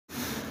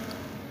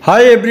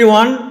Hi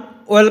everyone,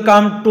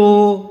 welcome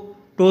to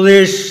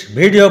this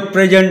video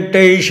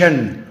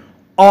presentation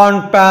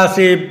on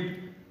passive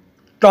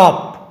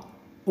top.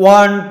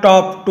 One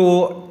top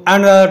to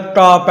another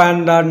top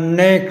and the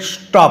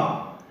next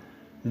top.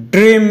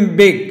 Dream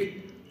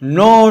big.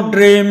 No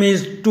dream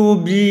is too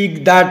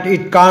big that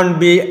it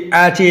can't be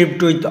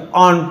achieved with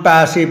on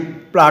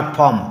passive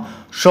platform.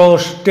 So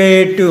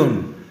stay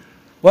tuned.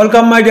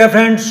 Welcome my dear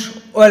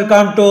friends.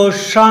 Welcome to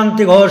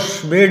Shanti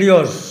Ghosh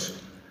videos.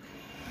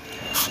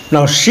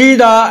 Now see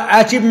the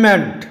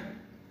achievement.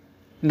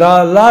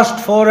 The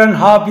last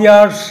 4.5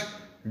 years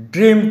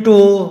dream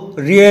to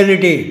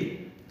reality.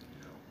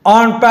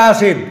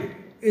 Onpassive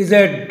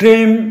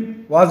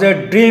was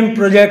a dream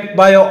project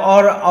by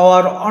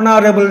our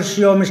honorable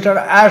CEO Mr.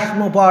 Ash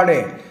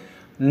Mupade.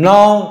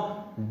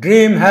 Now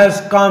dream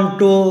has come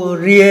to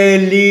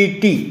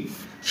reality.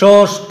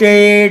 So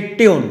stay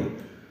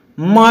tuned.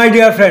 My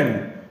dear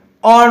friend,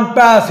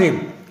 Onpassive,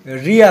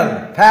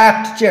 real,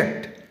 fact checked.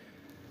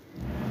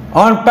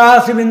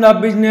 Onpassive in the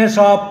business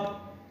of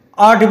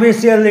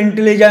artificial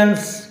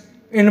intelligence,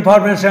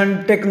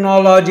 information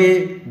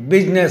technology,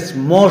 business,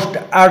 most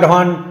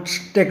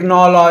advanced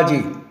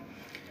technology.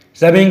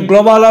 Having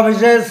global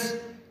offices,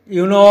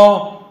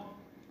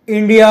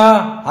 India,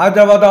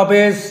 Hyderabad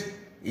office,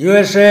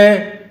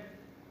 USA,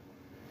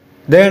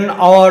 then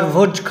our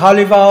Burj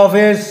Khalifa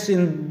office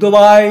in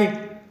Dubai,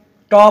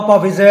 top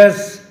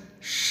offices,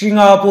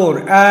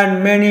 Singapore,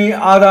 and many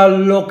other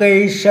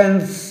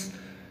locations.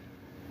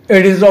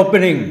 It is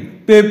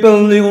opening.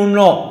 People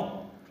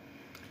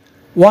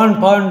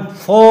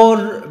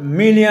 1.4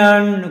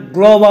 million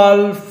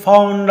global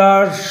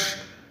founders,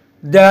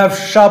 they have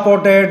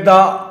supported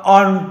the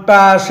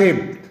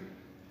Onpassive,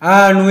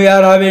 and we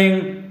are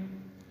having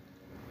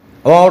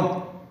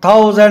about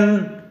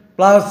 1,000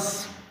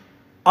 plus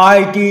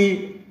IT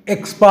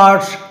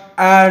experts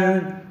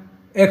and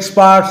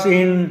experts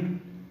in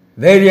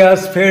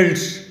various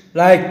fields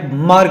like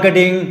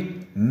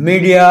marketing,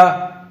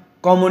 media,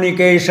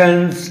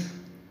 communications,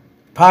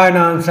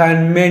 finance,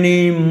 and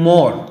many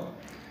more.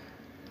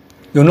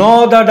 You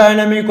know the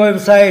dynamic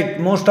website,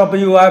 most of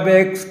you have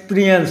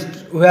experienced,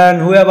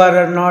 and whoever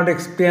has not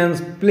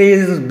experienced,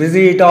 please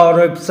visit our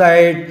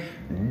website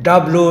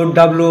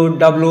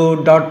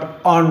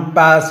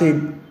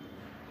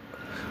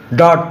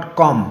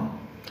www.onpassive.com.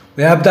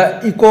 We have the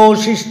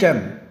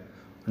ecosystem,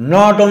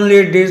 not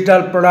only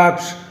digital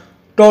products,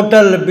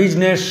 total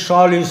business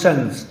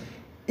solutions,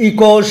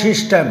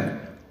 ecosystem,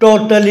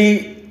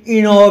 totally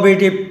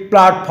innovative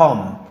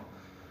platform.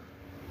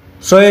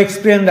 So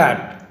explain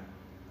that.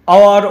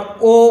 Our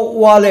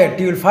wallet,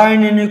 you will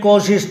find in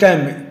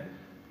ecosystem,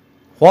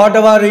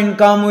 whatever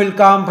income will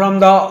come from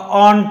the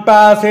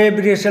Onpassive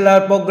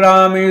reseller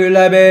program, you will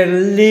have a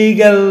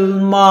legal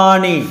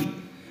money.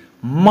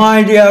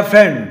 My dear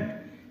friend,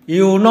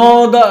 you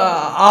know the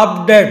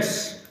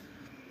updates.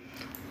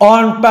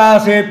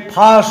 Onpassive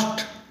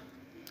first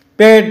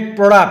paid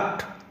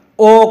product,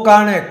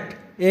 OConnect,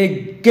 a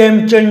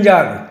game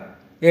changer,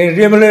 a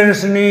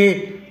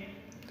revolutionary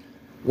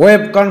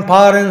web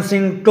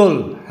conferencing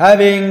tool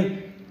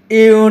having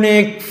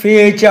unique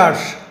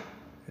features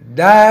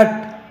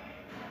that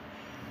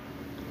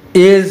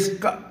is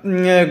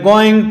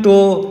going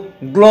to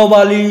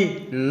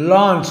globally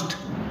launched,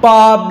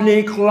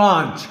 public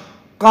launch,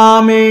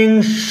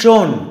 coming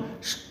soon.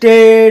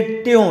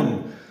 Stay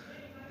tuned.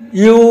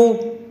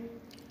 You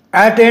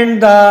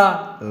attend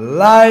the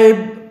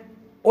live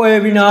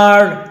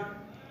webinar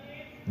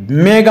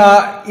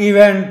mega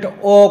event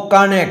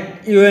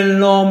OConnect. You will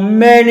know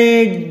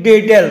many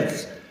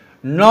details.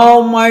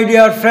 Now, my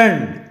dear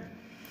friend,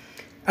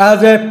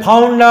 as a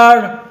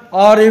founder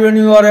or even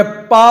you are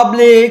a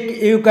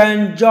public, you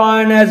can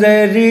join as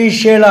a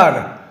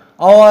reseller.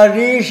 Our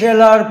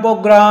reseller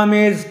program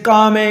is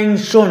coming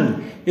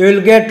soon. You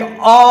will get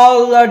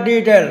all the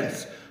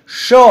details.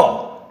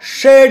 So,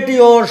 set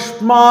your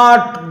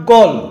smart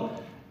goal.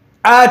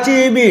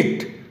 Achieve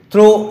it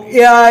through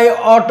AI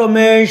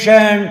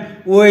automation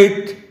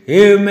with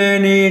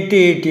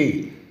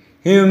humanity.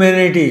 You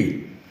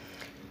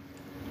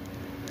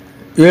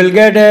will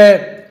get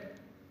a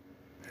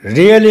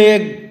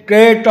really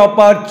great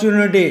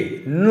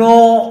opportunity.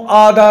 No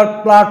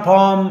other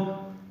platform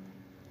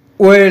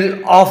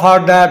will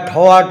offer that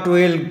what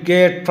we'll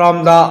get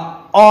from the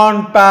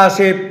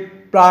Onpassive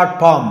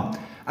platform.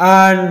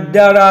 And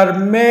there are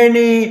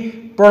many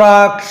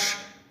products,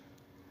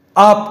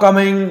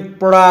 upcoming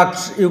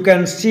products you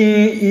can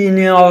see in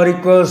our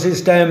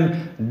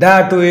ecosystem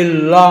that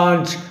will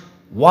launch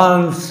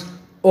once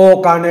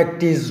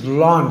OConnect is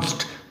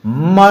launched.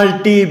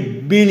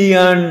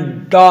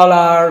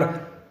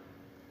 Multi-billion-dollar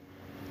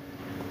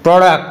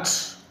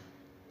products.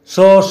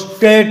 So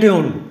stay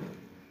tuned.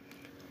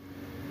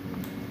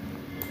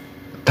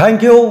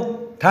 Thank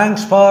you.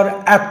 Thanks for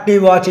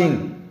active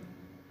watching.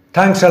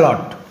 Thanks a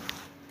lot.